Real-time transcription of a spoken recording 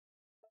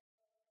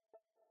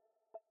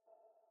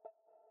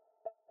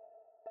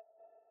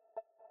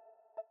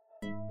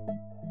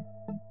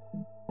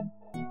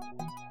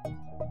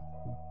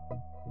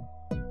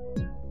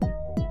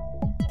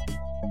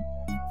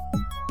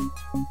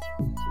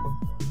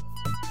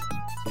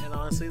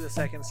honestly, the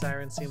second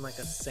siren seemed like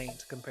a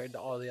saint compared to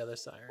all the other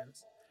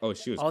sirens. Oh,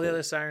 she was All the cool.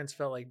 other sirens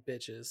felt like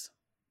bitches.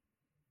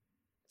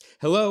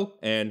 Hello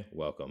and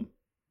welcome.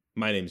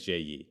 My name's Jay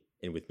Yee,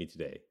 and with me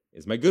today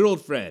is my good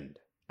old friend,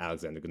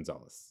 Alexander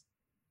Gonzalez.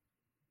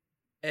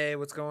 Hey,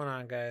 what's going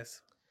on,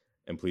 guys?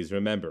 And please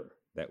remember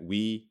that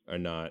we are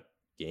not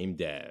game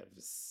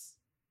devs.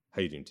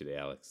 How you doing today,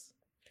 Alex?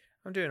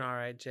 I'm doing all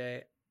right,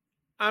 Jay.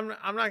 I'm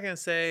not gonna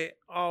say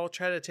I'll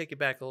try to take it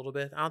back a little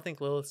bit. I don't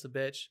think Lilith's a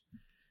bitch.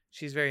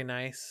 She's very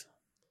nice.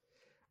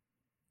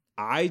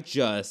 I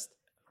just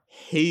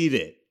hate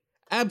it.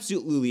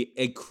 Absolutely,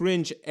 I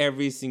cringe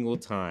every single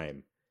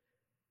time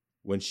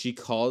when she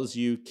calls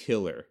you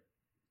killer.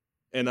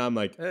 And I'm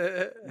like,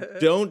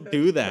 don't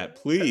do that,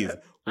 please.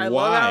 I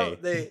Why?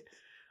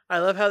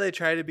 love how they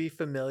try to be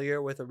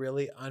familiar with a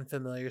really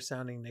unfamiliar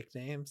sounding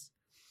nicknames.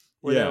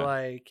 Where Yeah. they're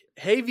like,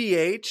 "Hey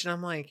VH," and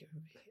I'm like,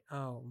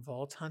 "Oh,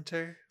 Vault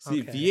Hunter."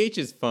 See, Okay. VH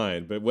is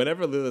fine, but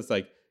whenever Lilith's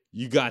like,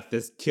 you got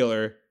this,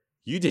 killer.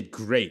 You did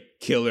great,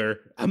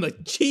 killer. I'm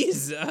like,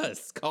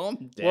 Jesus,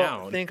 calm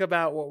down. Well, think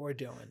about what we're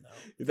doing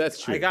though.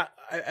 That's true.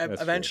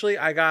 Eventually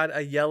I got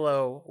a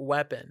yellow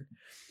weapon,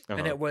 and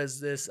Uh-huh. it was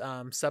this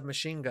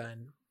submachine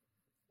gun,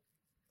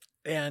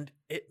 and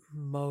it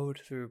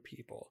mowed through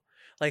people.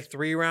 Like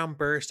 3-round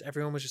burst,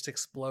 everyone was just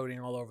exploding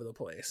all over the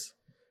place.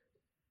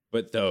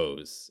 But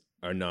those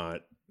are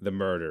not the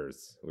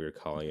murders we are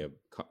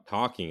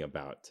talking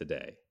about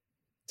today.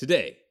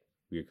 Today,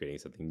 we are creating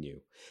something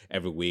new.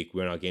 Every week,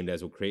 We're Not Game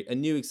Devs will create a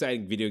new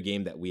exciting video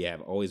game that we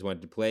have always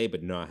wanted to play,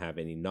 but not have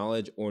any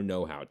knowledge or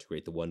know-how to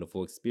create the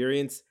wonderful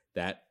experience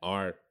that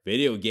are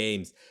video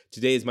games.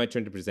 Today is my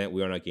turn to present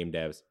We Are Not Game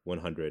Devs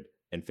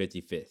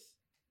 155th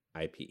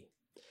IP.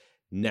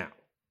 Now,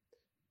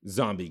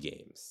 zombie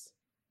games.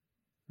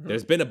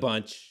 There's been a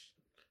bunch,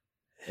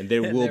 and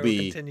there will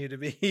continue to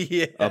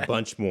be a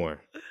bunch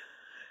more.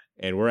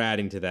 And we're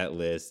adding to that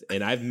list.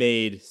 And I've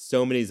made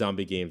so many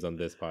zombie games on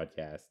this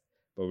podcast,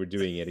 but we're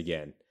doing it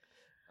again.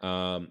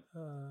 How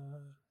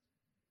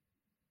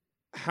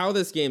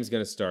this game's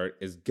going to start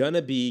is going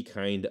to be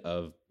kind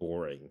of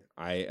boring.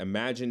 I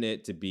imagine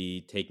it to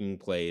be taking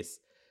place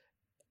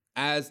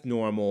as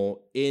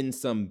normal in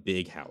some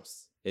big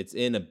house. It's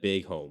in a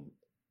big home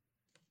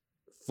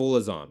full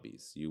of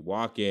zombies. You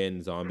walk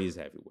in, zombies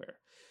everywhere.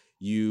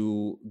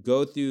 You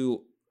go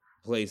through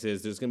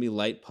places, there's going to be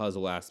light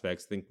puzzle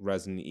aspects. Think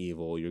Resident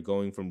Evil. You're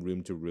going from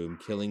room to room,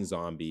 killing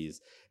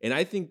zombies. And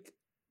I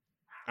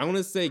want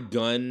to say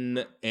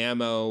gun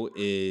ammo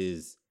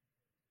is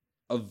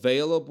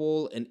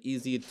available and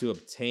easy to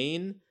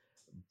obtain,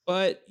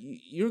 but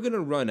you're going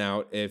to run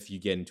out if you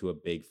get into a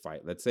big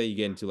fight. Let's say you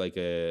get into like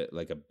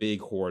a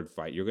big horde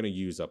fight. You're going to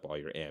use up all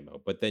your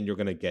ammo, but then you're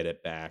going to get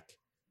it back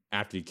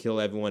after you kill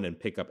everyone and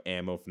pick up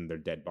ammo from their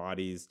dead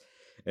bodies.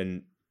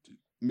 And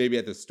maybe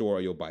at the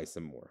store, you'll buy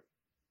some more.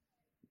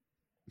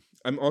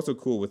 I'm also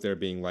cool with there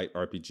being light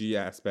RPG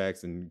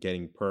aspects and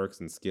getting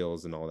perks and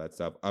skills and all that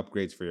stuff.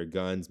 Upgrades for your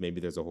guns.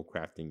 Maybe there's a whole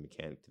crafting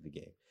mechanic to the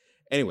game.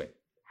 Anyway,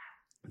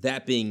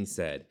 that being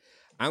said,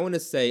 I want to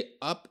say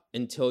up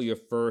until your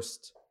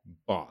first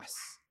boss,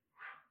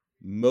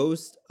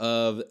 most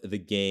of the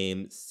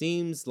game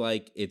seems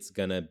like it's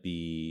going to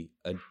be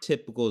a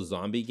typical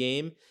zombie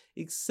game,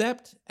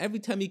 except every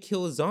time you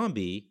kill a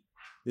zombie,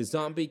 the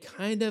zombie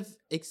kind of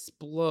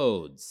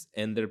explodes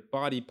and their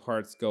body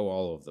parts go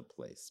all over the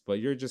place. But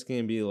you're just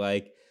going to be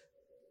like,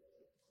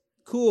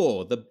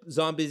 cool, the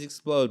zombies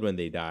explode when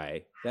they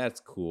die. That's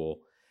cool.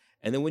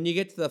 And then when you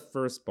get to the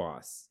first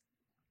boss,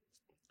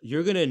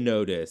 you're going to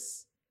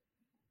notice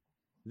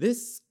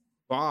this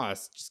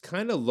boss just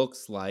kind of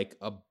looks like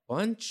a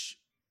bunch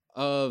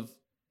of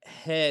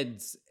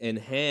heads and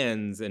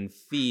hands and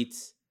feet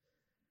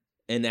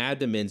and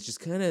abdomens just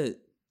kind of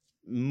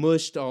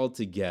mushed all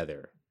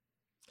together.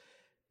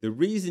 The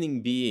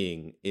reasoning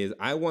being is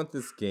I want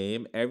this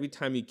game, every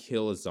time you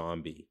kill a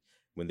zombie,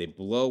 when they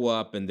blow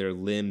up and their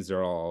limbs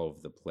are all over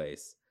the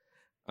place.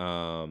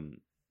 And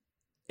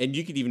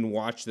you could even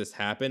watch this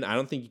happen. I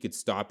don't think you could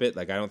stop it.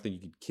 Like, I don't think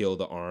you could kill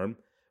the arm.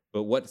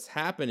 But what's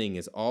happening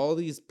is all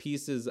these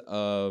pieces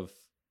of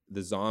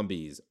the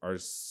zombies are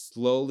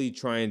slowly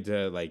trying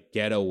to, like,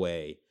 get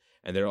away.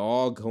 And they're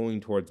all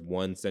going towards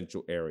one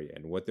central area.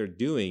 And what they're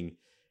doing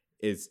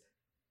is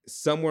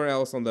somewhere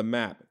else on the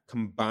map,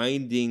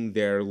 combining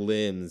their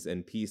limbs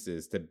and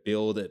pieces to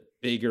build a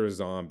bigger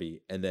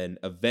zombie. And then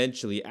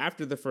eventually,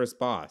 after the first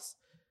boss,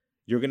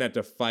 you're going to have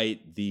to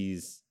fight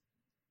these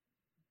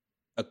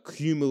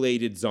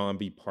accumulated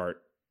zombie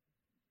part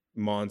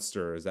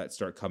monsters that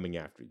start coming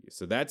after you.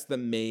 So that's the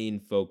main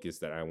focus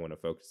that I want to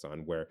focus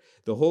on, where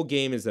the whole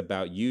game is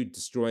about you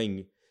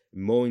destroying,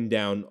 mowing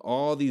down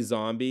all these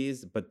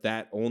zombies, but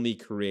that only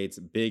creates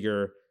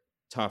bigger,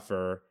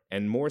 tougher,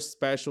 and more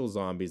special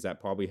zombies that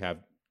probably have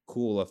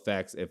cool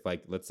effects. If,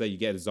 like, let's say you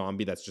get a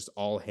zombie that's just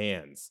all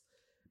hands,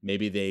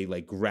 maybe they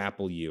like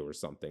grapple you or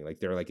something. Like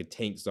they're like a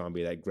tank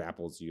zombie that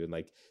grapples you and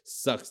like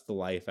sucks the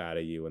life out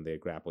of you when they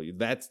grapple you.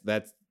 That's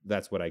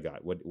what I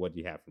got. What do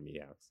you have for me,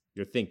 Alex?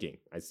 You're thinking.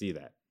 I see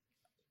that.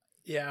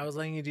 Yeah, I was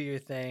letting you do your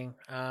thing.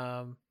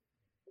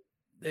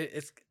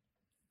 it's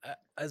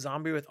a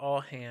zombie with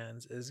all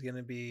hands is going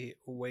to be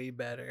way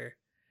better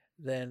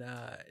than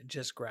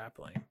just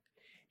grappling.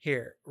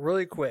 Here,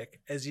 really quick,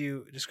 as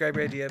you describe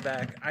your idea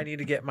back, I need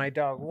to get my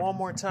dog one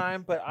more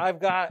time, but I've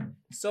got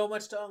so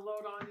much to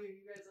unload on you.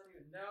 You guys don't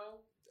even know.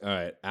 All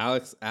right,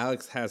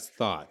 Alex has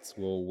thoughts.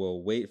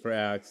 We'll wait for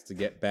Alex to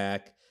get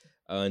back.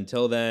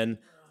 Until then,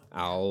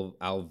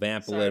 I'll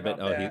vamp a little bit.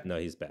 Oh,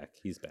 he's back.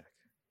 He's back.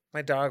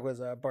 My dog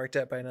was barked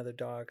at by another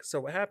dog. So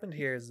what happened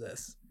here is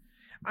this.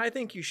 I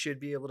think you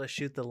should be able to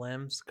shoot the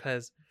limbs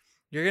because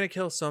you're going to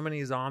kill so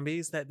many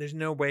zombies that there's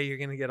no way you're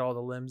going to get all the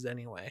limbs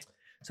anyway.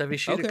 So if you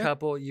shoot a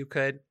couple, you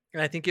could.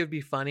 And I think it would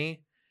be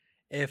funny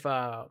if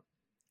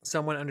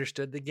someone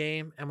understood the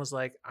game and was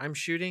like, I'm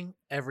shooting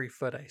every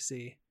foot I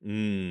see.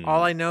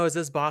 All I know is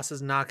this boss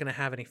is not going to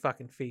have any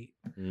fucking feet.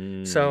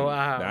 So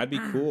that'd be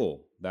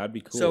cool. That'd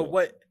be cool.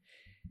 So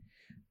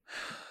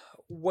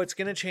what's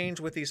going to change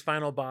with these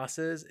final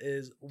bosses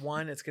is,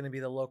 one, it's going to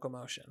be the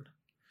locomotion.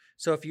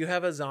 So if you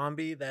have a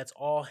zombie that's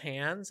all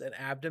hands and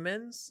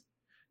abdomens,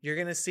 you're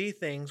going to see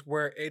things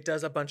where it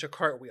does a bunch of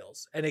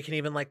cartwheels, and it can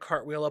even like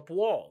cartwheel up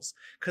walls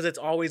because it's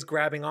always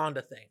grabbing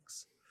onto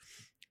things.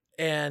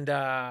 And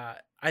I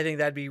think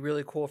that'd be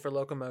really cool for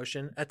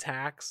locomotion.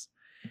 Attacks,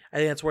 I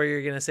think that's where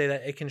you're going to say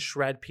that it can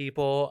shred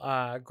people,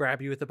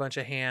 grab you with a bunch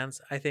of hands.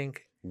 I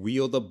think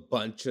wield a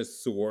bunch of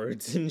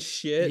swords and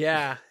shit.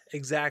 Yeah,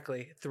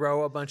 exactly.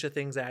 Throw a bunch of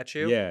things at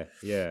you.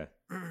 Yeah.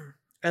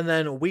 And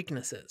then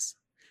weaknesses.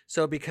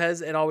 So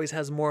because it always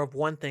has more of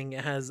one thing,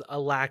 it has a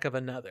lack of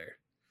another.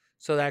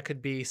 So that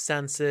could be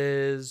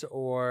senses,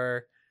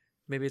 or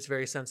maybe it's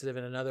very sensitive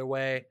in another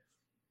way.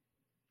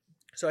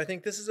 So I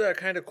think this is a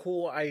kind of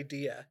cool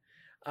idea.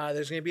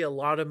 There's going to be a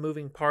lot of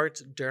moving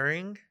parts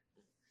during.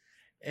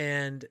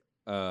 And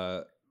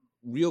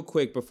real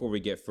quick before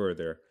we get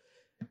further,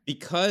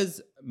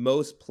 because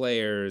most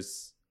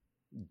players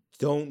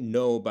don't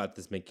know about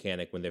this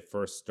mechanic when they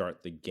first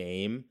start the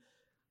game,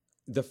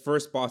 the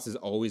first boss is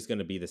always going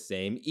to be the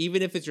same.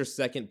 Even if it's your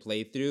second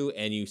playthrough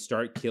and you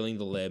start killing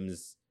the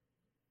limbs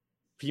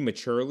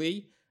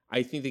prematurely,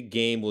 I think the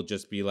game will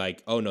just be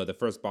like, oh no, the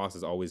first boss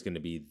is always going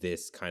to be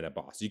this kind of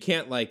boss. You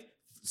can't like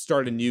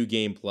start a new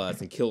game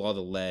plus and kill all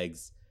the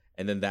legs,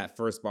 and then that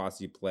first boss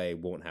you play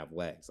won't have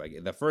legs.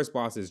 Like the first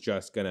boss is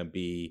just going to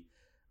be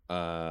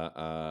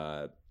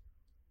I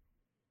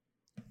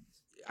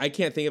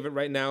can't think of it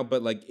right now,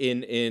 but like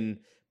in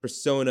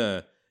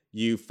Persona,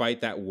 you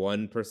fight that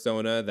one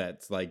persona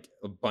that's like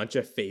a bunch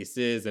of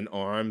faces and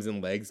arms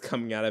and legs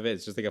coming out of it.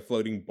 It's just like a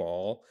floating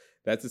ball.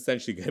 That's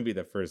essentially going to be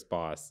the first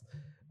boss,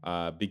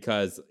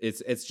 because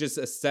it's just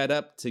a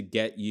setup to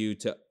get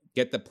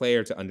the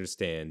player to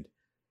understand,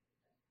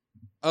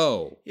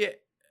 oh, yeah,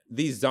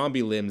 these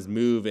zombie limbs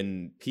move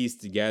and piece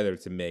together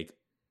to make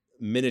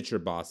miniature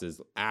bosses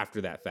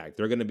after that fact.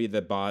 They're going to be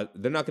the boss.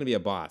 They're not going to be a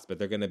boss, but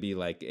they're going to be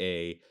like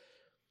a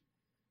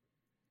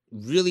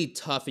really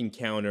tough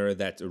encounter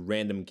that's a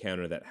random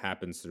encounter that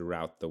happens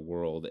throughout the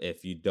world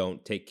if you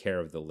don't take care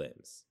of the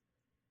limbs.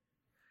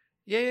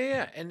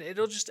 Yeah. And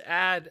it'll just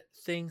add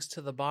things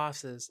to the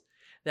bosses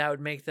that would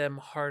make them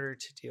harder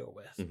to deal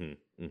with.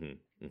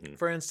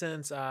 For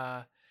instance,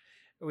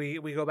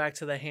 we go back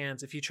to the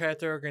hands. If you try to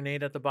throw a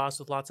grenade at the boss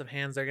with lots of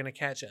hands, they're going to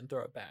catch it and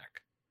throw it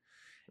back.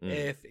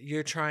 If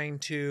you're trying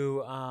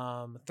to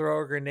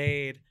throw a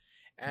grenade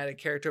at a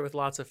character with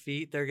lots of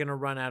feet, they're going to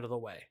run out of the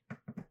way.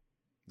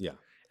 Yeah.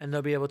 And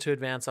they'll be able to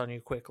advance on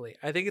you quickly.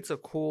 I think it's a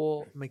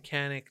cool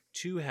mechanic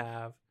to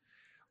have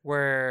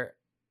where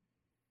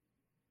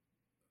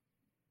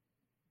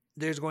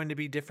there's going to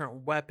be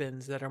different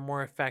weapons that are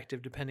more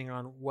effective depending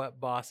on what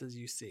bosses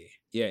you see.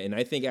 Yeah, and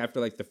I think after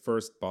like the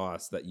first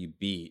boss that you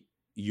beat,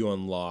 you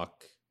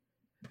unlock...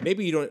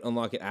 Maybe you don't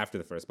unlock it after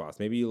the first boss.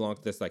 Maybe you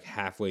unlock this like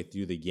halfway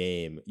through the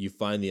game. You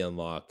finally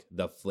unlock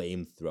the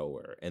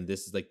flamethrower. And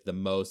this is like the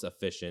most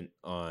efficient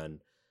on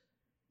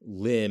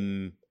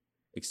limb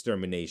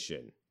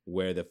extermination,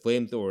 where the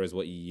flamethrower is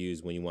what you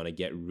use when you want to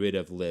get rid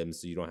of limbs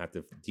so you don't have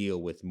to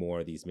deal with more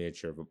of these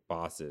miniature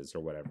bosses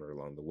or whatever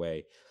along the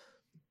way.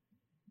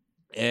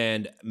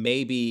 And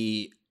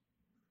maybe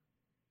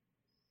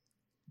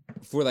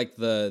for like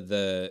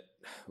the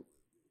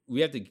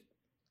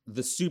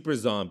super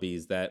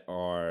zombies that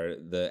are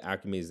the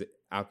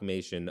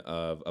amalgamation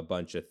of a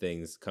bunch of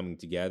things coming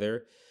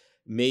together,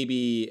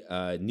 maybe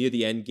near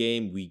the end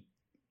game,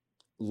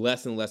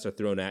 less and less are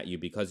thrown at you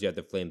because you have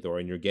the flamethrower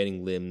and you're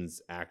getting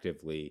limbs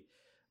actively.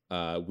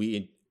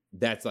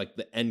 That's like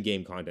the end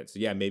game content. So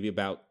yeah, maybe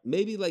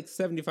like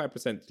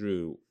 75%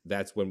 through,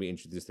 that's when we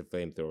introduce the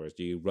flamethrowers.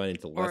 Do you run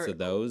into less of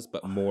those,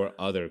 but more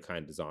other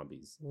kind of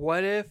zombies?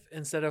 What if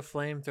instead of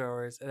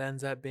flamethrowers, it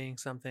ends up being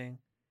something?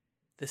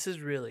 This is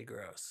really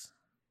gross.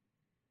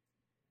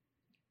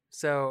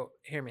 So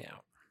hear me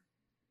out.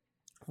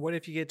 What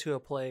if you get to a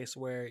place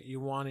where you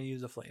want to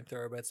use a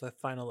flamethrower, but it's the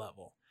final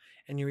level,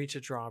 and you reach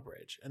a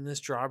drawbridge, and this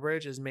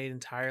drawbridge is made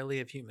entirely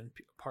of human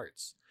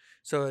parts.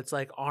 So it's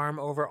like arm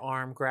over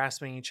arm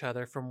grasping each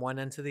other from one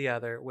end to the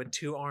other, with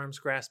two arms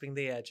grasping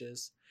the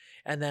edges.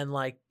 and then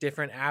like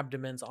different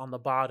abdomens on the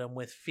bottom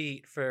with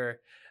feet for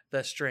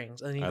the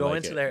strings. And you I go like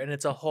into it. there, and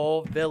it's a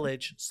whole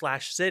village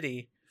slash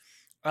city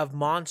of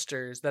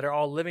monsters that are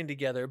all living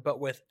together, but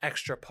with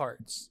extra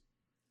parts.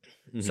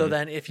 So Mhm.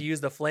 then if you use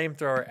the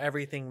flamethrower,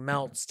 everything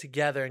melts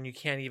together and you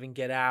can't even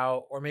get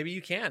out. Or maybe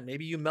you can.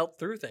 Maybe you melt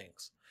through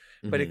things.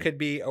 But it Mhm. could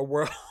be a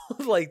world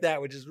like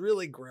that, which is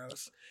really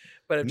gross.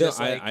 But of No, just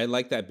I like,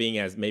 like that being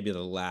as maybe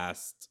the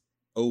last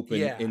open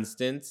yeah.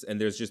 instance, and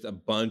there's just a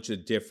bunch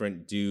of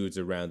different dudes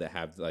around that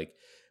have like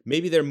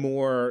maybe they're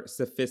more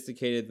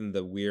sophisticated than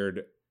the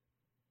weird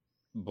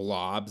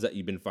blobs that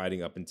you've been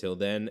fighting up until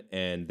then,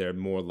 and they're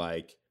more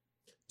like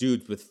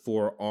dudes with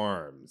 4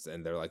 arms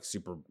and they're like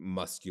super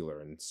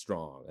muscular and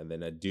strong, and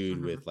then a dude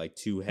Mhm. with like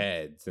 2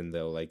 heads and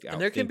they'll like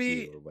And there can outthink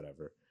you be, or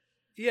whatever.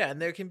 yeah,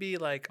 and there can be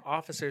like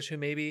officers who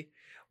maybe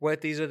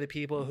what these are the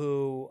people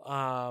who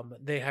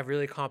they have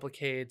really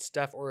complicated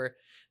stuff, or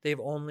they've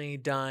only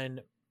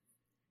done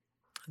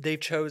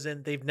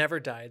they've never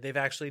died. They've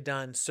actually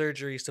done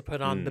surgeries to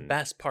put on the Mm.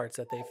 best parts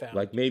that they Like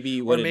found. maybe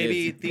Or what it is,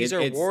 maybe these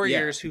are it's yeah.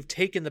 warriors who've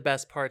taken the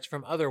best parts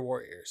from other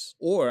warriors.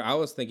 Or I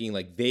was thinking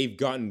like they've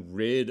gotten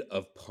rid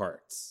of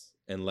parts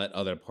and let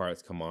other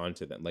parts come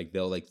onto them. Like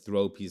they'll like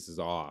throw pieces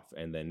off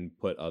and then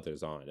put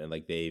others on, and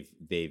like they've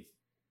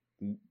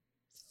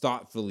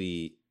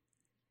thoughtfully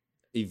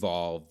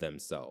evolved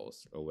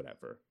themselves or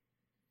whatever.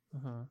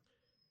 Mhm.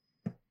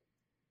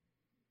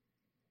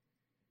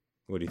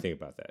 What do you think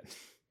about that?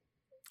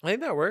 I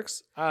think that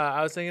works.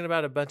 I was thinking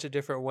about a bunch of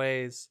different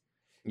ways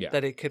Yeah.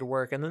 that it could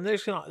work, and then there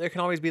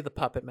can always be the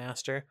puppet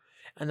master,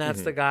 and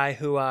that's the Mhm. guy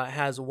who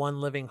has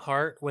one living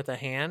heart with a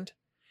hand,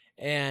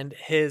 and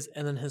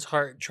then his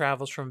heart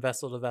travels from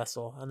vessel to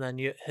vessel, and then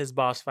his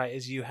boss fight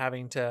is you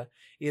having to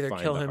either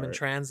Find kill the him in heart.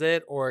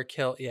 transit or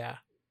kill. Yeah.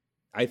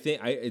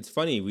 It's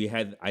funny,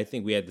 I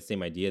think we had the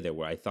same idea there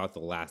where I thought the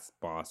last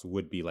boss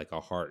would be like a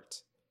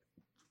heart.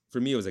 For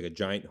me it was like a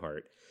giant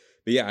heart.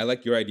 But yeah, I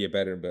like your idea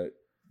better, but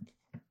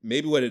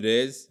maybe what it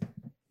is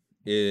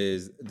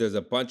there's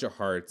a bunch of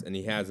hearts and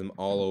he has them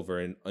all over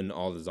in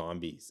all the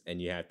zombies,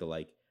 and you have to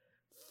like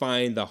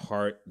find the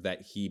heart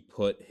that he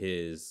put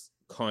his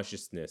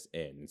consciousness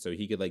in, so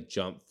he could like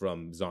jump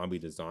from zombie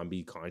to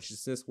zombie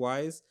consciousness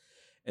wise,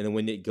 and then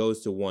when it goes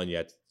to one you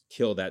have to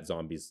kill that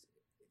zombies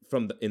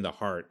in the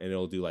heart, and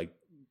it'll do like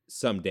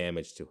some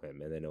damage to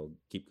him, and then it'll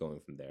keep going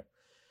from there.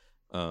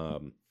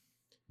 um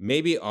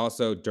Maybe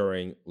also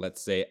during,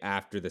 let's say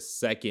after the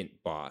second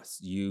boss,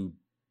 you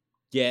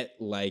get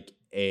like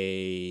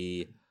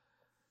a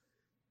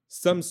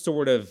some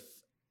sort of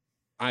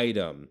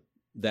item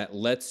that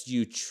lets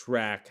you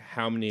track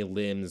how many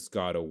limbs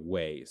got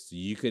away, so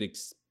you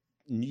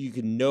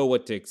could know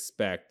what to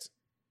expect,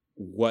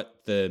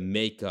 what the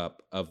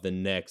makeup of the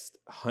next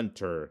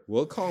hunter,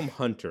 we'll call them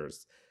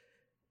hunters,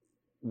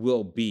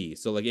 will be.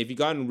 So like if you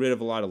gotten rid of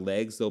a lot of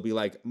legs, there'll be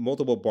like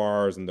multiple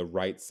bars on the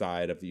right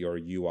side of your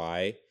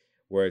UI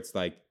where it's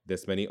like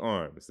this many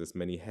arms, this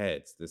many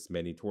heads, this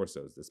many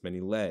torsos, this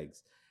many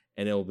legs,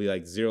 and it'll be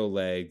like 0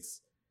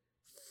 legs,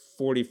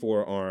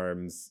 44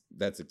 arms,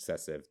 that's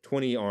excessive,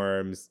 20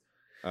 arms,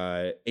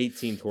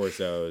 18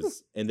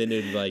 torsos, and then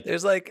it'd like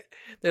There's like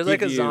give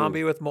a you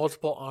zombie with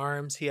multiple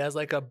arms. He has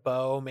like a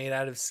bow made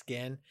out of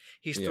skin.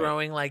 He's yeah,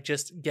 throwing like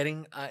just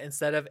getting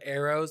instead of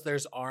arrows,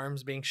 there's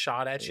arms being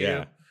shot at you.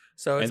 yeah,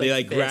 So it's and they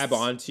like like grab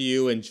fists. onto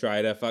you and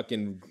try to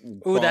fucking Ooh,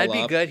 crawl that'd be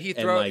up good.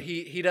 and like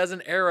He does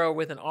an arrow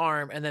with an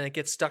arm and then it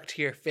gets stuck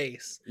to your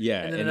face.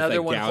 yeah, And then and it's another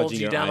like one holds gouging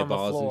you your down on the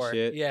eyeballs and floor.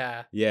 shit.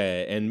 Yeah.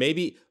 Yeah, and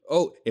maybe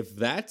if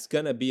that's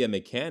gonna be a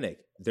mechanic,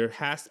 there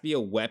has to be a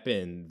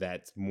weapon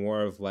that's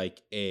more of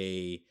like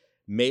a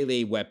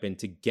melee weapon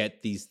to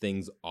get these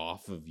things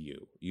off of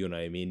you. You know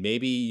what I mean?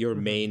 Maybe your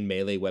Hmm. main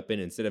melee weapon,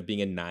 instead of being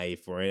a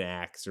knife or an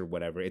axe or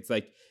whatever, it's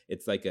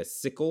like a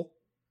sickle,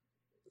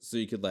 so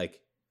you could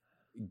like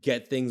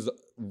get things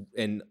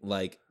and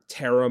like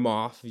tear them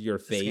off your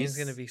This game's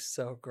gonna face. be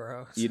so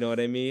gross. You know what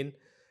I mean?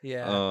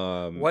 Yeah.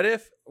 Um, What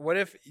if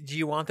do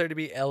you want there to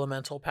be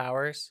elemental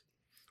powers?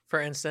 For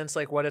instance,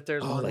 like what if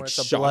there's oh, one where like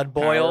it's a blood shock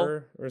boil?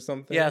 power or Yeah,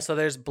 something. so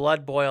there's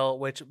blood boil,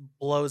 which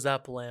blows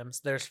up limbs.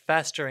 There's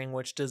festering,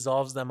 which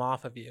dissolves them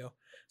off of you.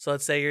 So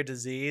let's say you're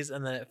diseased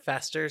and then it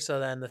festers,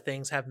 so then the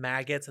things have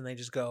maggots and they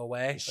just go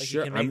away. Like you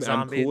Sure, can make I'm cool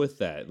zombies. with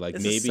that. Like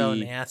This is so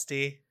maybe,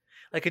 nasty.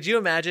 Like, could you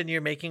imagine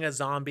you're making a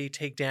zombie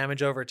take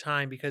damage over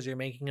time because you're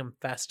making them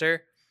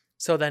fester?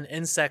 So then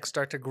insects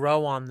start to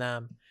grow on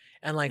them,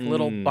 and like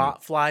little mm,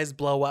 bot flies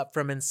blow up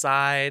from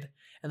inside,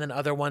 and then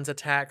other ones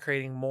attack,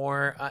 creating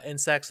more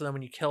insects. So then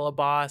when you kill a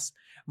boss,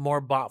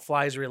 more bot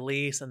flies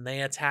release and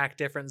they attack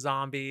different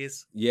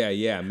zombies.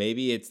 yeah,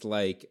 maybe it's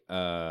like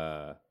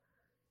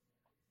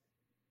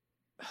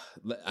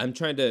I'm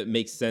trying to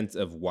make sense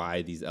of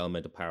why these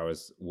elemental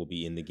powers will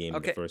be in the game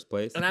in the Okay. first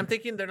place. And I'm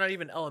thinking they're not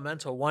even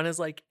elemental. One is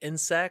like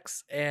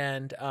insects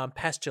and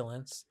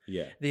pestilence.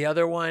 Yeah. The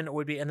other one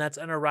would be, and that's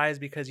an arise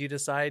because you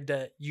decide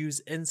to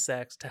use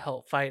insects to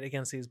help fight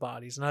against these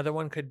bodies. Another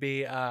one could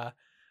be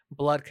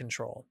blood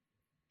control.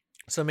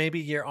 So maybe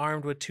you're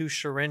armed with 2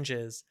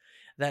 syringes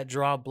that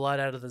draw blood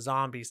out of the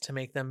zombies to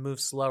make them move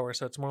slower,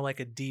 so it's more like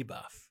a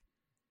debuff.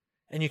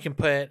 And you can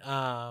put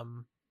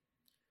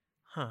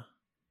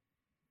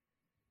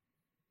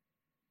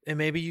and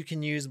maybe you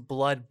can use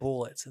blood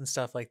bullets and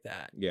stuff like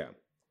that. Yeah.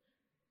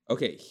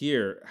 Okay,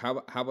 here,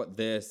 how about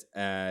this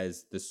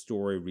as the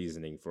story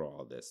reasoning for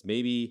all this?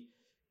 Maybe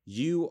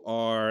you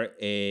are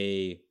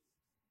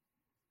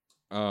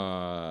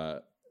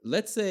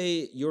let's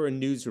say you're a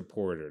news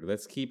reporter.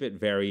 Let's keep it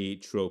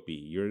very tropey.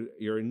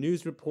 You're a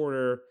news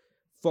reporter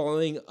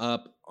following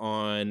up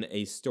on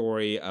a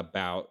story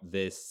about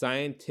this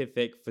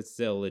scientific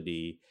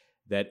facility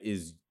that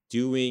is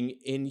doing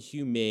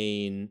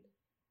inhumane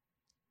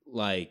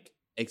like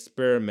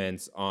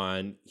experiments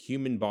on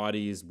human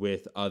bodies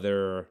with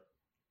other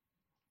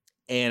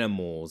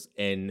animals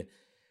and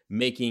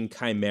making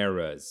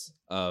chimeras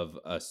of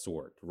a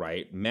sort,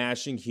 right?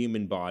 Mashing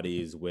human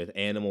bodies with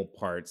animal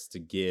parts to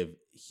give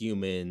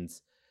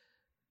humans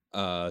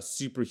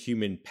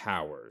superhuman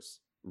powers,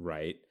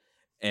 right?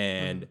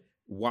 And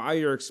while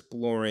you're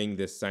exploring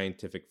this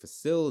scientific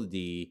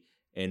facility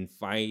and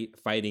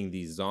fighting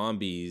these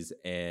zombies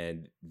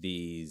and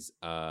these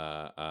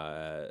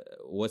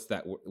what's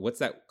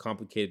that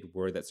complicated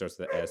word that starts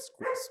with the S?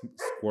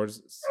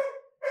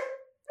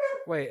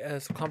 Wait, a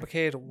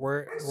complicated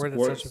word that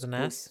starts with an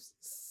S?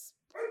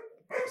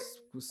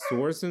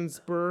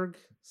 Scorsensberg?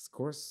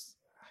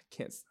 I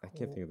can't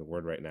think of the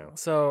word right now.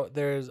 So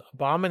there's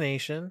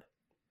abomination.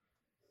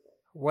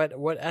 What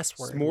S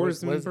word?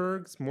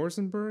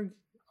 Smorzenberg?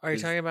 Are you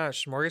talking about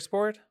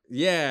smorgasbord?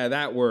 Yeah,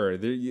 that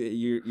word.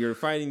 You're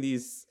fighting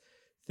these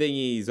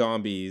thingy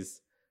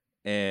zombies,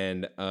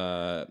 and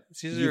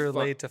it's usually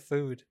related to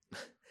food.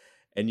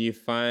 And you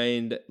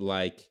find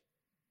like,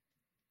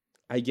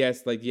 I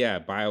guess like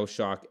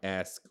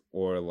BioShock-esque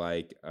or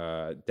like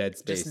Dead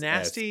Space. Just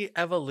nasty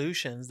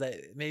evolutions that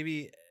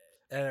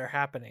are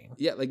happening.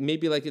 Yeah, like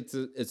maybe like it's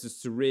a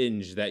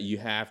syringe that you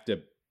have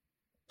to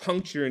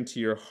puncture into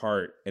your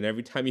heart, and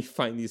every time you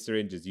find these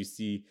syringes, you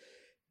see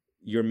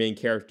your main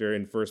character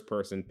in first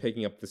person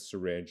picking up the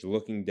syringe,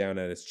 looking down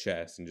at his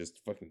chest, and just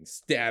fucking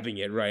stabbing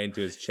it right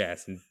into his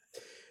chest and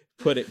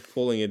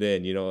pulling it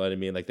in. You know what I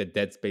mean? Like the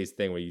Dead Space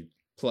thing where you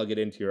plug it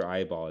into your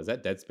eyeball. Is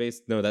that Dead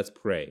Space? No, that's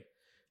Prey,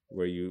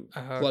 where you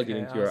plug it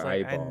into your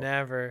eyeball. I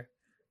never.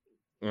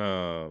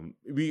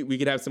 We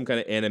could have some kind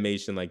of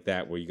animation like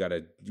that where you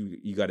gotta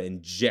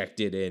inject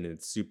it in, and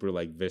it's super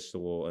like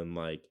visual and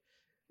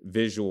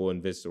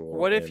visceral.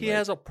 What if he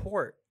has a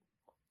port?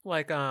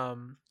 Like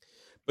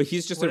But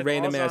he's just a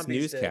random ass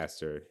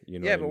newscaster, you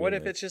know. Yeah, but what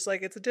if it's just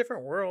like it's a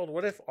different world?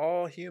 What if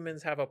all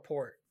humans have a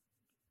port?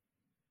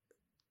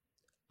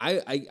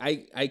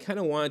 I kind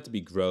of want it to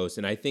be gross,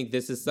 and I think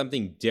this is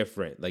something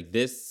different. Like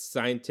this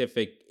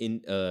scientific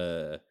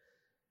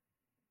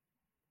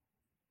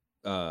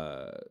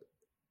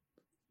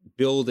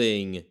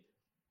building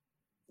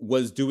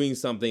was doing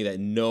something that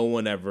no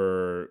one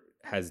ever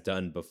has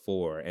done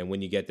before, and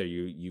when you get there,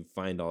 you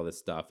find all this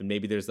stuff, and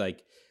maybe there's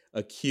like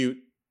a cute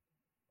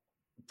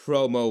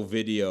promo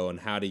video on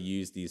how to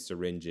use these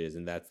syringes,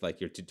 and that's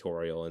like your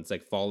tutorial, and it's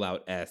like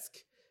Fallout-esque,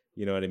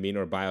 you know what I mean,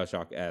 or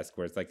BioShock-esque,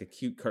 where it's like a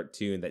cute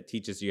cartoon that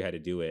teaches you how to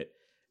do it,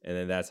 and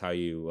then that's how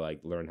you like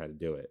learn how to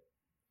do it.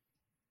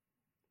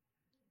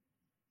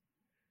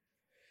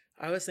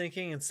 I was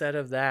thinking instead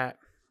of that,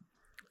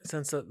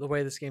 since the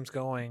way this game's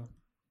going,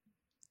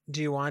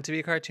 do you want it to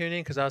be cartoony?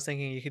 Because I was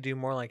thinking you could do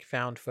more like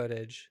found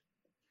footage.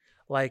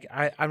 Like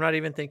I'm not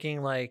even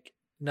thinking like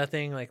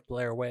nothing like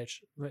Blair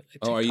Witch.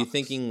 Oh, are you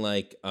thinking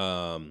like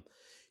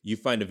you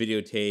find a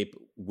videotape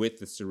with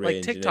the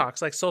syringe? Like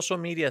TikToks, like social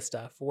media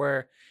stuff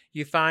where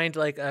you find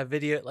like a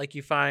video, like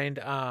you find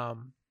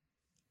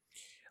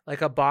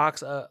like a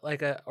box,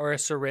 or a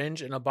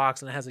syringe in a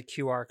box, and it has a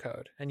QR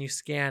code, and you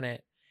scan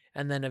it,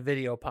 and then a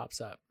video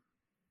pops up.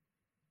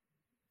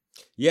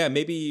 Yeah,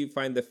 maybe you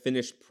find the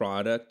finished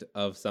product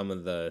of some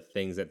of the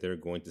things that they're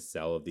going to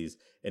sell of these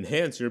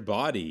enhance your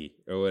body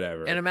or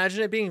whatever. And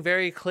imagine it being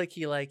very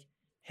clicky, like,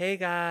 hey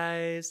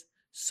guys,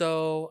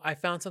 so I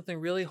found something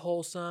really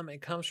wholesome.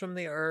 It comes from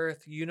the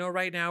earth. You know,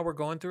 right now we're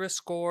going through a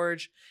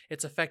scourge.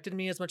 It's affected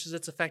me as much as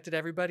it's affected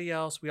everybody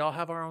else. We all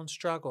have our own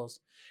struggles.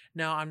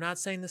 Now, I'm not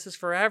saying this is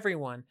for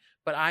everyone,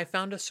 but I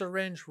found a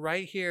syringe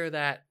right here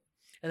that,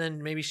 and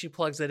then maybe she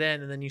plugs it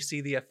in, and then you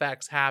see the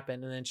effects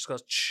happen, and then it just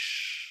goes,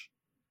 shh.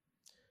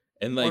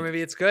 And like, or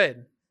maybe it's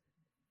good.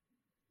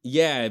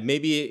 Yeah,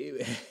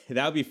 maybe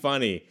that would be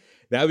funny.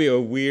 That would be a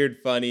weird,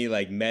 funny,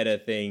 like meta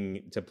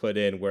thing to put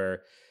in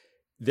where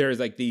there's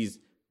like these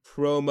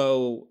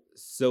promo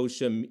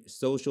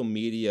social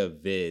media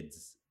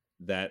vids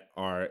that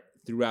are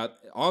throughout.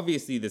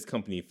 Obviously, this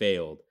company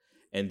failed,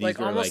 and these like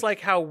were almost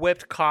like how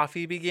whipped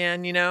coffee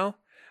began. You know,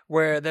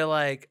 where they're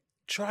like,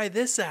 try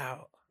this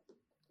out.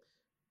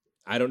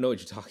 I don't know what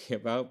you're talking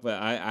about,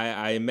 but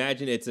I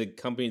imagine it's a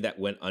company that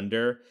went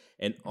under,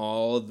 and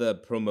all the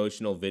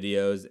promotional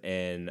videos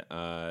and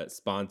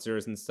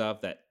sponsors and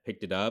stuff that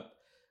picked it up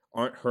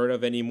aren't heard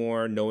of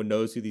anymore. No one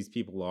knows who these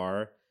people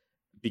are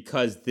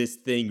because this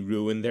thing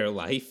ruined their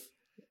life.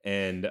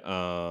 And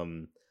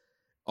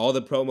all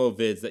the promo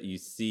vids that you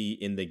see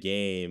in the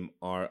game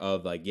are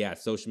of like, yeah,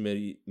 social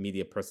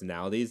media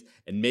personalities,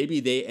 and maybe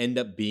they end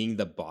up being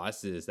the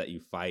bosses that you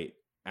fight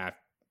at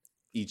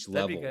each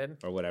That'd be level good.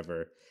 or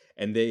whatever.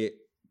 And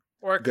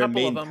Or a their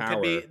couple of main them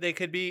could be. power, They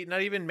could be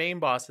not even main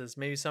bosses.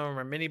 Maybe some of them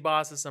are mini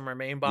bosses. Some are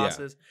main yeah,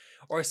 bosses,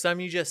 or some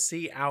you just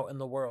see out in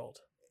the world.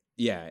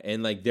 yeah,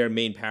 and like their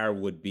main power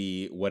would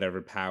be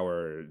whatever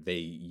power they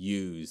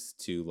use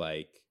to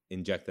like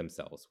inject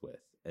themselves with.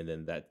 And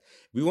then that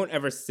we won't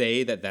ever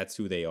say that that's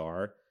who they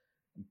are,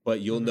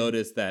 but you'll Hmm.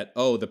 notice that,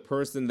 oh, the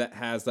person that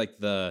has like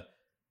the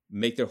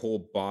make their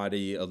whole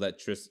body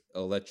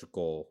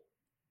electrical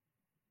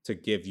to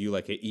give you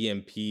like an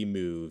EMP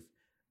move,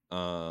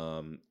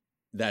 um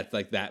that's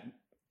like that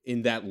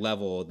in that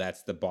level,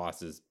 that's the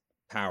boss's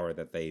power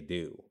that they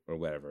do or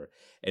whatever.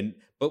 And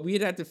but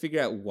we'd have to figure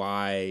out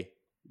why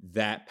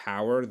that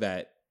power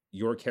that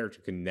your character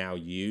can now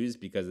use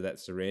because of that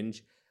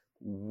syringe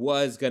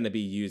was going to be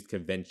used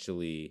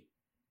conventionally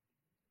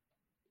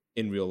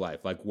in real life.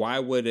 Like why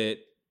would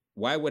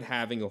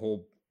having a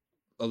whole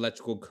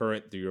electrical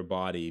current through your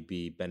body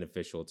be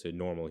beneficial to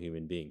normal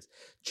human beings?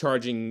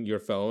 Charging your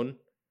phone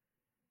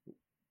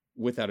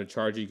without a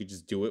charger, you could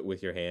just do it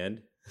with your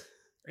hand.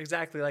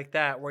 Exactly like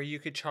that, where you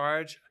could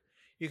charge.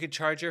 You could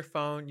charge your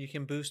phone. You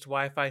can boost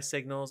Wi-Fi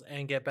signals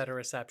and get better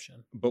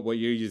reception. But what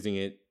you're using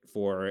it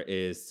for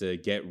is to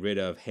get rid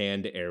of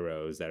hand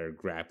arrows that are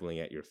grappling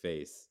at your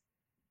face.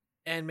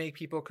 And make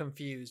people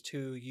confused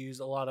who use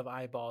a lot of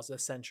eyeballs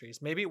as sentries.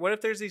 Maybe what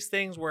if there's these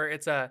things where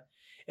it's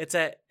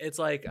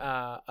like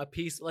a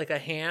piece like a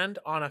hand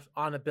on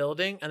a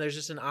building and there's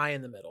just an eye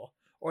in the middle,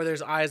 or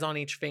there's eyes on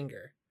each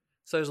finger.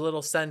 So there's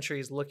little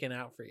sentries looking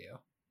out for you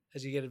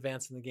as you get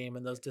advanced in the game,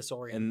 and those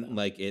disorient And them.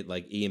 like it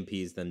like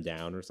EMPs them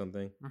down or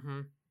something.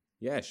 Hmm.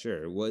 Yeah,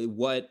 sure.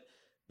 What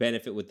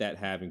benefit would that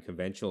have in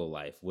conventional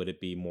life? Would it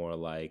be more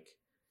like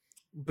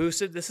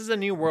Boosted. This is a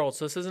new world,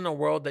 so this isn't a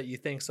world that you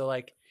think. So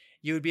like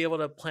you would be able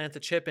to plant a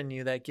chip in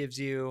you that gives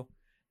you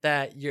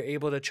that you're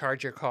able to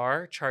charge your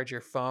car, charge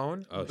your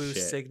phone, oh boost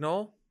shit.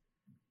 signal.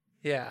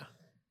 Yeah.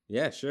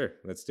 Yeah, sure.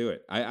 Let's do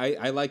it.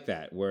 I like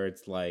that where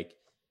it's like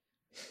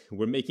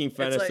we're making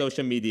fun It's of like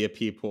social media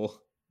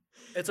people.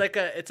 it's like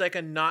a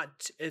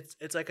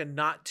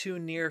not too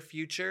near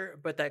future,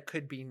 but that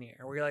could be near.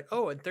 Where you're like,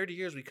 oh, in 30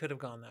 years we could have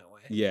gone that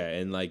way. Yeah,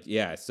 and like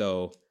yeah,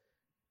 so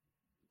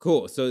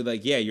cool. So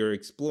like yeah, you're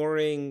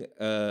exploring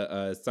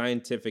a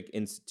scientific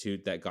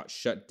institute that got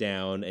shut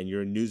down and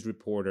you're a news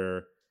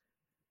reporter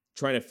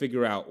trying to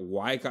figure out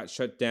why it got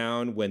shut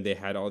down when they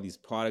had all these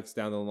products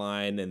down the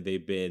line and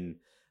they've been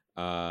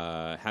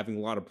having a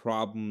lot of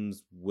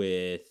problems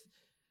with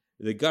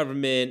the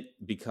government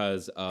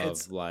because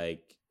It's of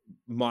like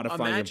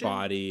modifying your imagine,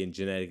 body and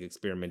genetic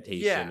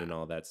experimentation yeah. and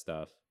all that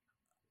stuff.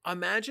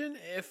 Imagine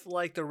if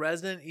like the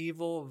Resident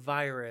Evil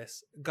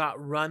virus got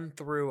run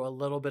through a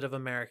little bit of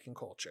American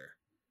culture.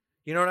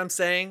 You know what I'm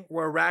saying?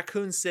 Where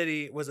Raccoon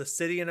City was a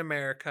city in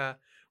America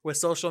with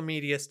social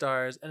media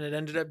stars, and it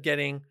ended up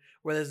getting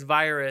where this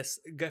virus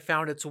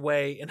found its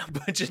way in a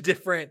bunch of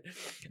different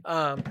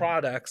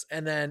products.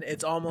 And then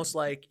it's almost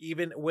like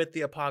even with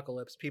the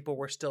apocalypse, people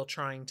were still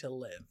trying to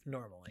live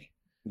normally.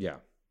 Yeah.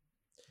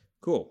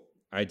 Cool.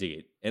 I dig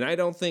it. And I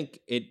don't think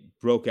it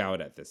broke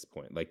out at this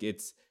point. Like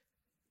it's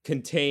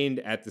contained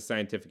at the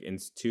Scientific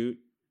Institute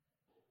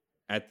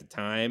at the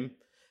time,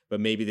 but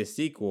maybe the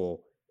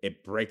sequel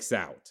it breaks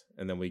out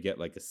and then we get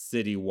like a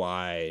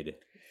citywide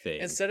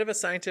thing. Instead of a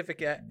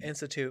scientific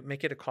institute,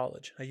 make it a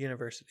college, a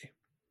university.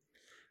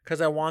 Because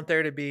I want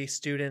there to be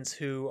students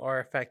who are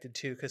affected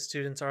too, because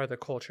students are the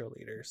culture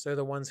leaders. They're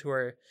the ones who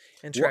are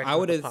Well, interacting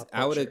with the pop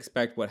I would culture.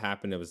 expect what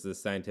happened was the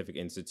Scientific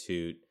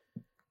Institute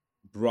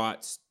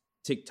brought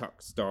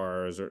TikTok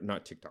stars or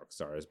not TikTok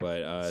stars,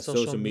 but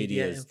social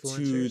medias to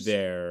influencers.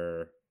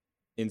 their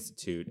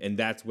institute, and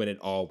that's when it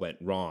all went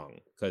wrong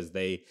because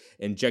they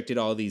injected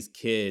all these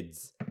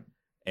kids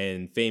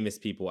and famous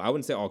people. I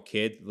wouldn't say all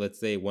kids. Let's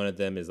say one of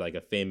them is like a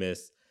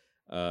famous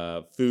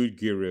food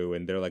guru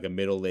and they're like a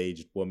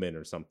middle-aged woman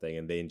or something,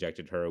 and they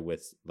injected her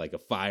with like a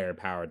fire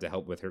power to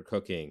help with her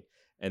cooking.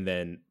 And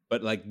then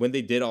but like when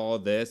they did all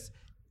of this,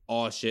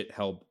 all shit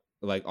help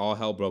like all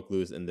hell broke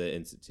loose in the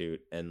institute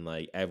and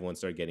like everyone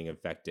started getting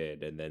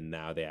infected, and then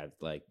now they have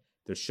like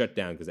they're shut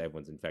down because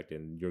everyone's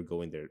infected and you're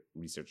going there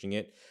researching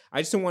it.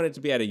 I just don't want it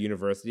to be at a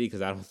university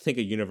because I don't think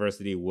a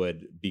university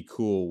would be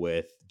cool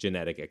with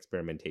genetic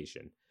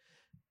experimentation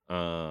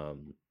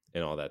and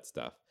all that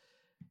stuff.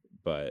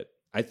 But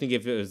I think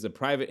if it was a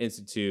private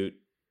institute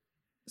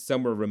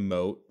somewhere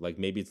remote, like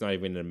maybe it's not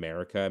even in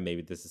America,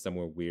 maybe this is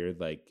somewhere weird,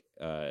 like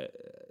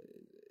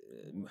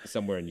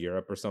somewhere in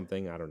Europe or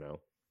something. I don't know.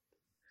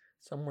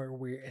 Somewhere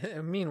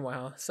weird.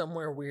 Meanwhile,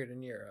 somewhere weird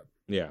in Europe.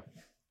 Yeah.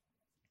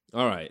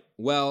 All right.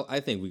 Well,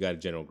 I think we got a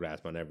general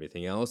grasp on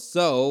everything else.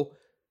 So,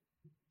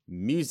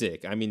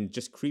 music. I mean,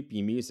 just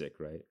creepy music,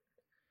 right?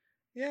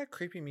 Yeah,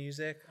 creepy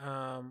music.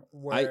 I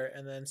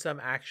And then some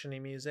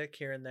actiony music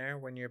here and there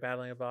when you're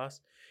battling a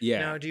boss. yeah.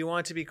 Now, do you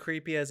want it to be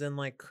creepy as in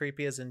like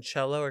creepy as in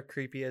cello, or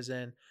creepy as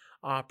in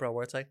opera,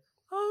 where it's like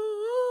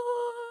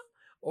ah,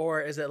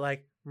 Or is it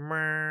like, I you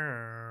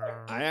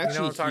know what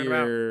actually I'm talking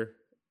about? hear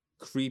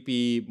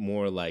creepy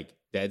more like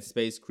Dead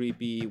Space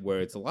creepy,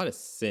 where it's a lot of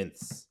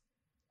synths.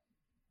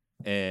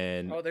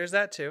 And Oh, there's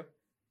that too.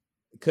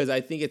 because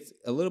I think it's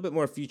a little bit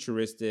more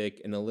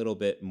futuristic and a little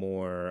bit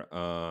more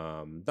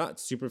not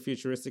super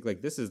futuristic.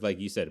 Like this is like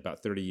you said,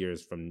 about 30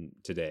 years from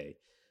today.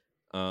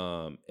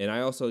 And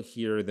I also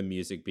hear the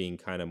music being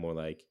kind of more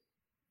like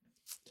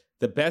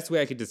the best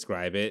way I could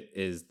describe it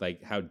is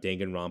like how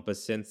Danganronpa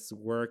synths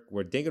work,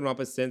 where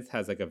Danganronpa synth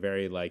has like a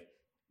very like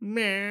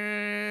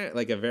meh,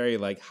 like a very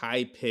like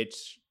high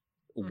pitch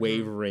Hmm.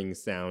 wavering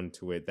sound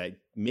to it that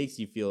makes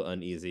you feel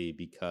uneasy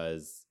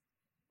because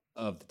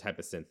of the type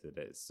of synth it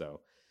is.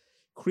 So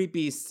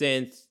creepy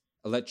synth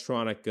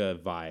electronica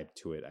vibe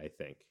to it, I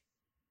think.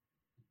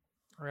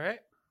 All right.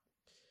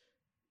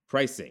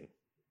 Pricing.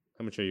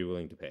 How much are you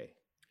willing to pay?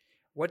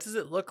 What does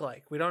it look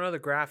like? We don't know the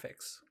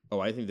graphics. Oh,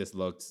 I think this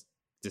looks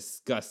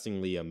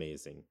disgustingly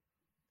amazing.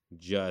 So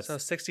Just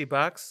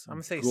 $60. I'm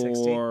gonna say 60.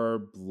 gore,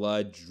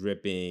 blood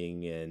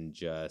dripping, and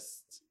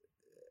just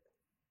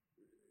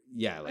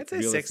yeah, I'd like say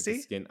realistic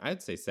 60. skin.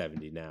 I'd say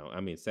 70 now. I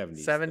mean, 70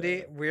 is 70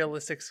 the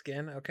realistic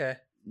skin. Okay.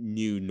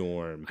 new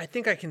norm. I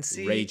think I can Ray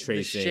see the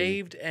tracing.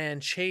 shaved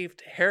and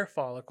chafed hair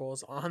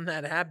follicles on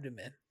that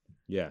abdomen.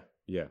 Yeah,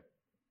 yeah.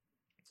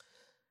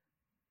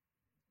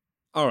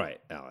 All right,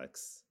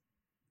 Alex.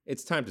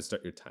 It's time to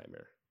start your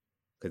timer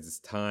because it's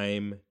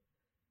time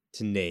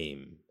to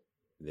name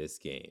this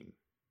game.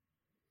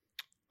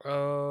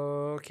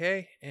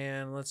 Okay,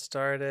 and let's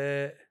start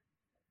it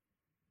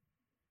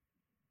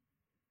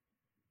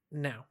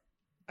now.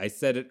 I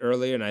said it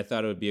earlier and I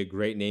thought it would be a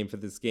great name for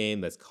this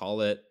game. Let's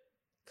call it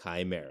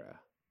Chimera.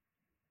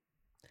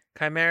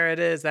 Chimera it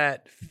is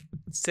at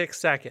 6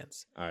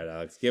 seconds. All right,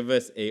 Alex, give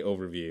us a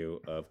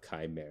overview of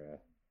Chimera.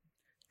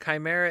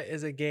 Chimera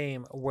is a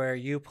game where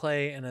you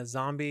play in a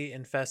zombie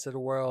infested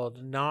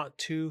world not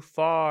too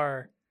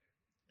far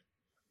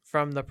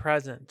from the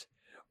present,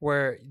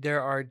 where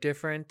there are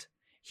different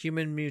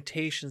human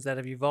mutations that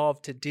have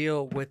evolved to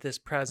deal with this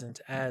present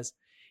as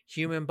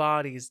human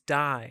bodies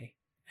die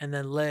and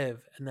then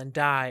live and then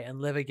die and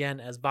live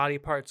again as body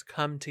parts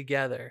come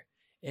together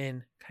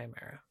in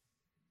Chimera.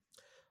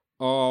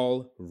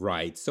 All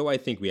right, so I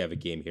think we have a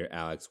game here,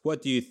 Alex.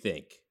 What do you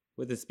think?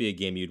 Would this be a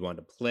game you'd want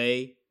to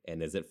play,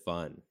 and is it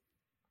fun?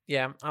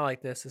 Yeah, I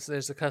like this.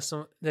 There's the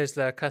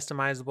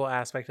customizable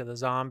aspect of the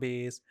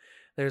zombies.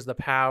 There's the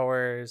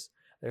powers.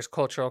 There's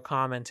cultural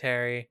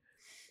commentary.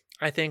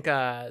 I think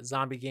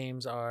zombie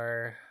games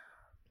are.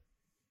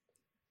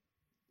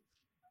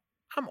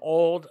 I'm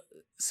old,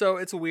 so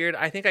it's weird.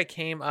 I think I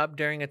came up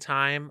during a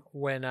time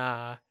when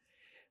I'd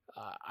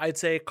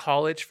say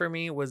college for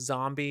me was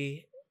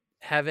zombie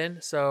heaven.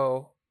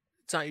 So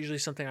it's not usually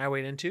something I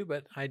wade into,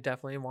 but I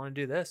definitely want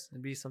to do this.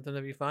 It'd be something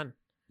that'd be fun.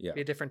 Yeah.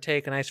 Be a different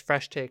take, a nice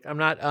fresh take. I'm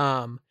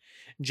not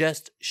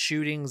just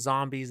shooting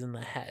zombies in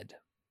the head.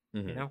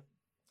 Mm-hmm. You know?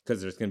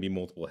 Because there's going to be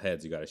multiple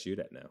heads you got to shoot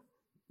at now.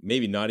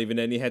 Maybe not even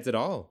any heads at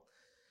all.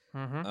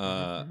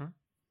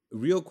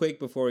 Real quick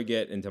before we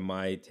get into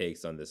my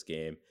takes on this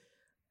game,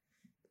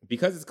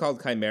 because it's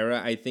called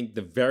Chimera, I think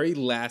the very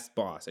last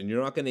boss, and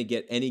you're not going to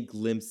get any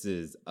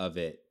glimpses of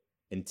it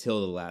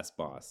until the last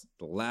boss.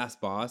 The last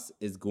boss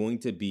is going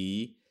to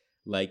be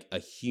like a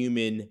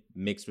human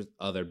mixed with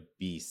other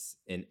beasts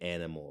and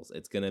animals.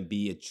 It's going to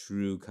be a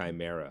true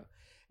chimera.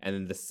 And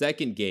then the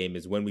second game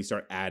is when we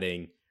start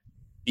adding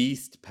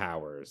beast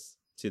powers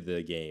to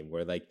the game,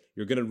 where like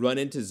you're going to run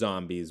into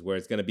zombies, where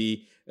it's going to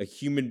be a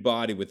human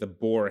body with a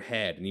boar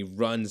head and he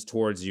runs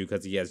towards you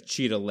because he has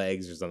cheetah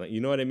legs or something.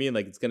 You know what I mean?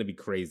 Like it's going to be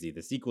crazy.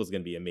 The sequel is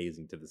going to be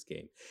amazing to this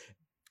game.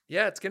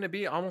 Yeah, it's going to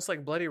be almost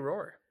like Bloody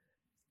Roar.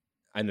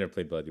 I never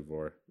played Bloody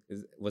Roar.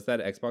 Was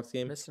that an Xbox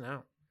game? Missing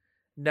out.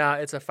 No,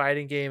 it's a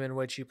fighting game in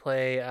which you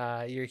play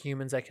your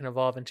humans that can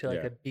evolve into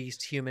like a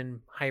beast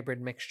human hybrid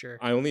mixture.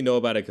 I only know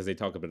about it because they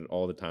talk about it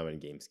all the time on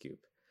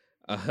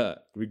GameScoop.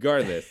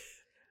 Regardless,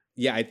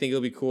 yeah, I think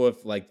it'll be cool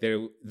if like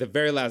the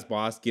very last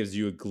boss gives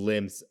you a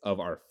glimpse of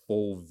our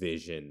full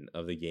vision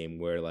of the game,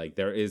 where like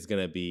there is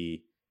gonna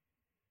be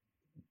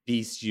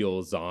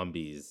bestial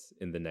zombies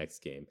in the next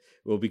game.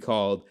 It will be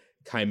called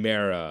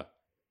Chimera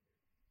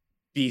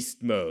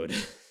Beast Mode.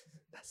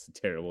 That's a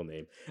terrible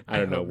name. I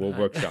don't know. We'll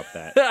workshop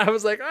that. I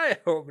was like, I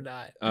hope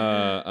not.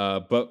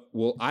 But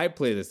will I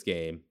play this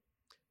game?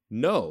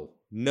 No,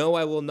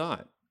 I will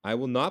not. I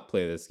will not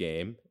play this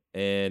game.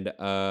 And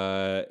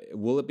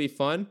will it be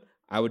fun?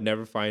 I would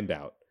never find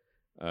out.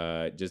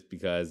 Just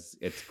because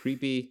it's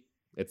creepy,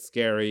 it's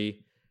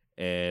scary,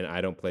 and I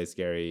don't play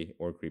scary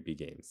or creepy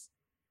games.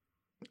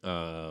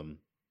 But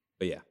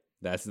yeah,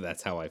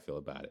 that's how I feel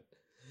about it.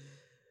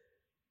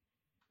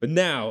 But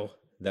now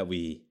that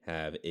we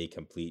have a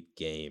complete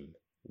game,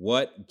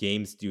 what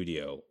game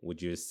studio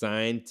would you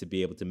assign to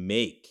be able to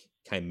make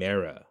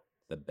Chimera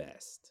the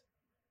best?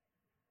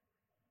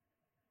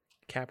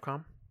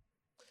 Capcom.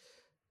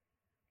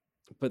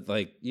 But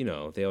like, you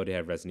know, they already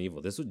have Resident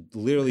Evil. This would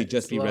literally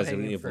just be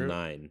Resident Evil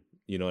 9.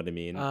 You know what I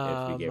mean?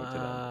 If we gave it to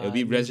them. It would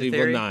be Resident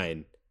Evil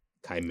 9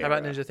 Chimera. How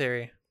about Ninja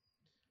Theory?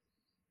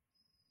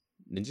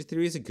 Ninja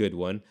Theory is a good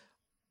one.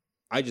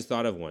 I just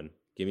thought of one.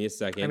 Give me a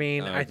second. I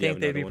mean, I do you have think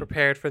they'd be another one?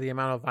 prepared for the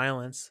amount of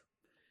violence.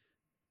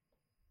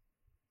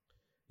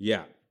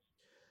 Yeah.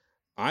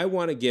 I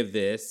want to give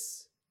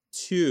this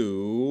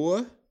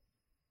to...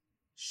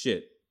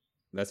 Shit.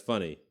 That's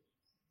funny.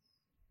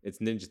 It's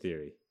Ninja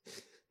Theory.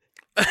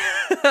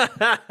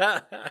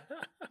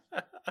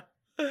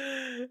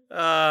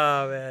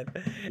 Oh man.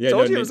 Yeah,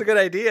 Told you it was a good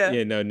idea.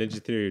 Yeah, no, Ninja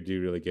Theory would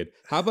do really good.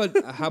 How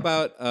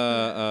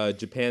about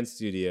Japan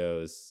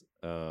Studios,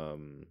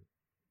 the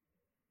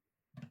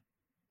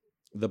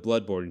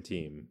Bloodborne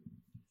team?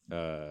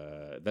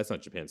 That's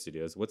not Japan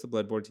Studios. What's the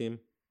Bloodborne team?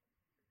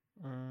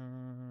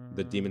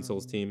 The Demon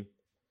Souls team?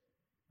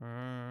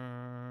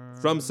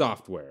 From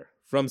Software.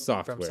 From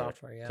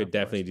Software, yeah. Could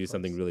definitely do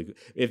something really good.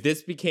 If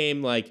this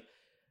became like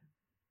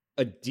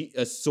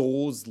a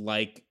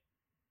Souls-like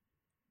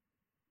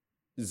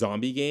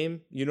zombie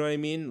game, you know what I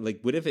mean? Like,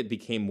 what if it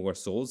became more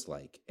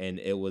Souls-like, and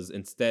it was,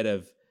 instead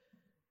of,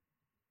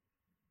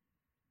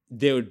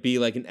 there would be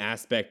like an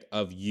aspect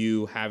of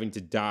you having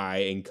to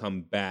die and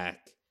come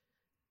back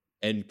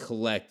and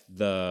collect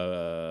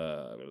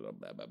the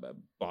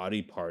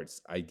body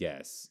parts, I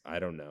guess. I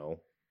don't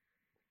know.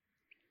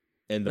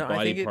 And the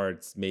body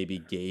parts maybe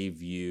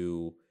gave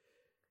you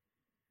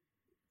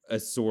a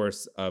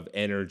source of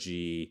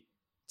energy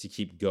to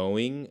keep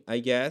going, I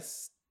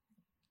guess.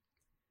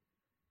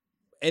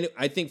 And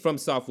I think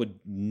FromSoft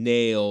would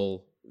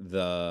nail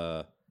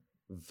the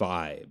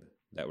vibe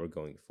that we're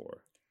going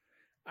for.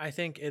 I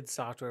think id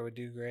Software would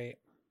do great.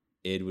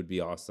 Id would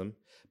be awesome.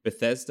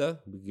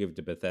 Bethesda, we could give it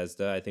to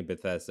Bethesda. I think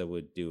Bethesda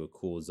would do a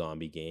cool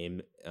zombie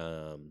game.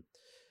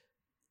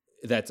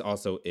 That's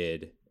also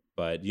id.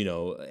 But, you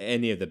know,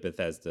 any of the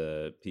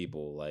Bethesda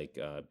people, like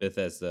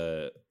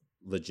Bethesda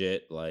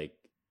legit, like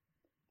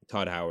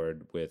Todd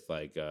Howard with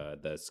like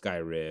the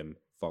Skyrim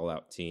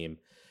Fallout team,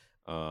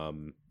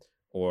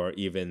 or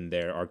even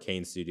their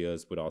Arcane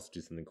Studios would also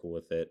do something cool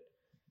with it.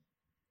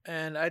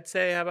 And I'd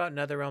say, how about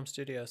NetherRealm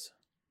Studios?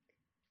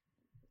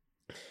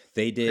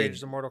 They did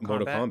Creators of Mortal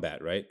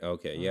Kombat, right?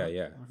 Okay,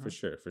 yeah, for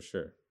sure.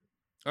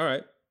 All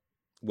right.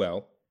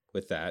 Well,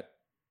 with that,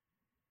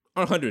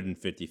 our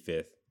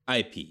 155th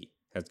IP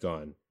has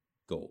gone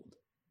gold.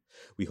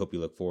 We hope you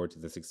look forward to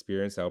this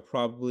experience that will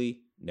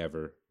probably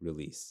never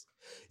release.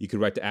 You can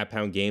write to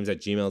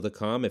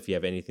 @poundgames@gmail.com if you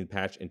have anything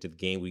patched into the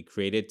game we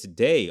created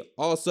today.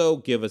 Also,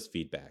 give us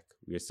feedback.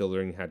 We are still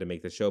learning how to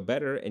make the show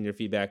better, and your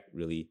feedback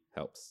really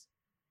helps.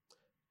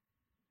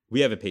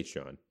 We have a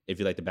Patreon. If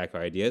you'd like to back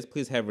our ideas,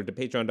 please head over to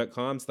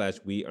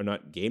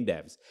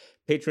patreon.com/wearenotgamedevs.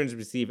 Patrons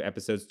receive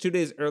episodes 2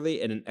 days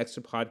early and an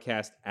extra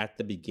podcast at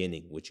the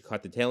beginning, which you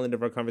caught the tail end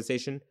of our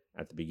conversation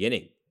at the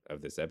beginning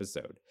of this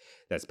episode.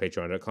 That's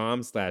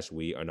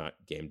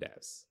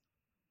patreon.com/wearenotgamedevs.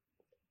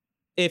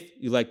 If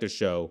you like the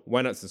show,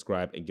 why not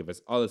subscribe and give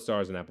us all the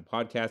stars on Apple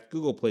Podcasts,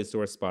 Google Play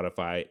Store,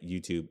 Spotify,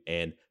 YouTube,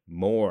 and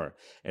more.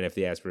 And if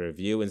they ask for a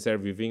review, instead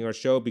of reviewing our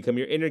show, become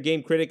your inner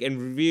game critic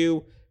and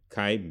review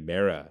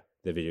Chimera,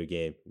 the video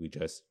game we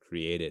just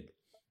created.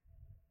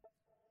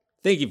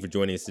 Thank you for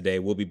joining us today.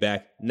 We'll be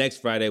back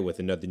next Friday with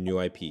another new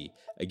IP.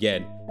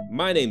 Again,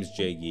 my name's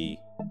Jay Yee.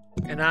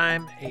 And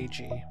I'm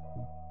AG.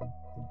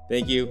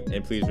 Thank you,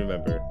 and please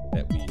remember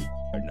that we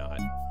are not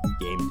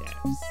game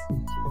devs.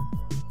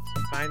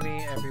 Find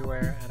me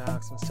everywhere at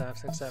Alex and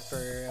Stuffs except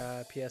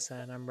for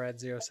PSN. I'm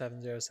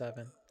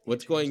Red0707.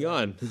 What's going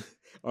on?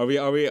 Are we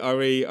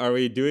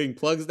doing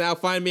plugs now?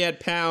 Find me at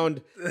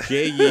Pound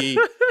Jay Yee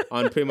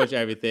on pretty much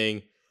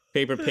everything.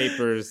 Paper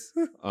Papers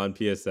on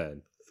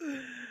PSN.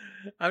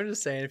 I'm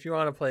just saying, if you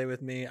want to play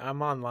with me,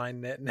 I'm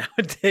online net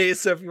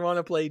nowadays. So if you want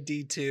to play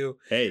D2,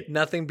 hey,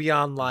 nothing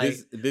beyond light.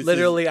 This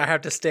literally, I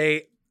have to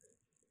stay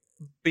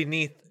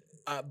behind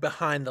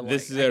the light.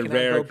 This is a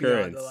rare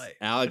occurrence.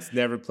 Alex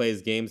never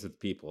plays games with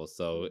people,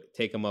 so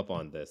take him up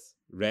on this.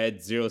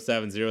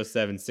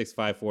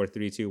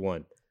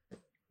 Red0707654321.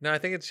 No, I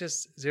think it's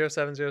just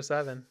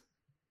 0707.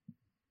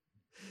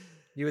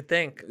 You would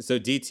think. So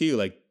D2,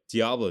 like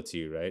Diablo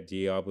 2, right?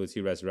 Diablo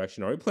 2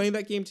 Resurrection. Are we playing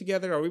that game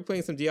together? Are we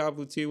playing some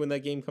Diablo 2 when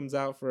that game comes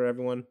out for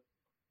everyone?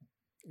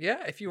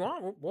 Yeah, if you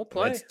want, we'll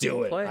play. Let's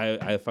do it.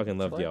 I fucking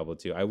love Diablo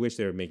 2. I wish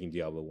they were making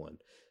Diablo 1.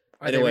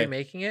 Are they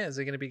remaking it? Is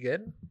it going to be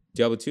good?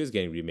 Diablo 2 is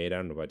getting remade. I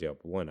don't know about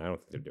Diablo 1. I don't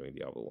think they're doing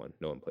Diablo 1.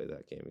 No one plays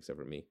that game except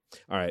for me.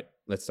 All right,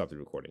 let's stop the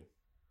recording.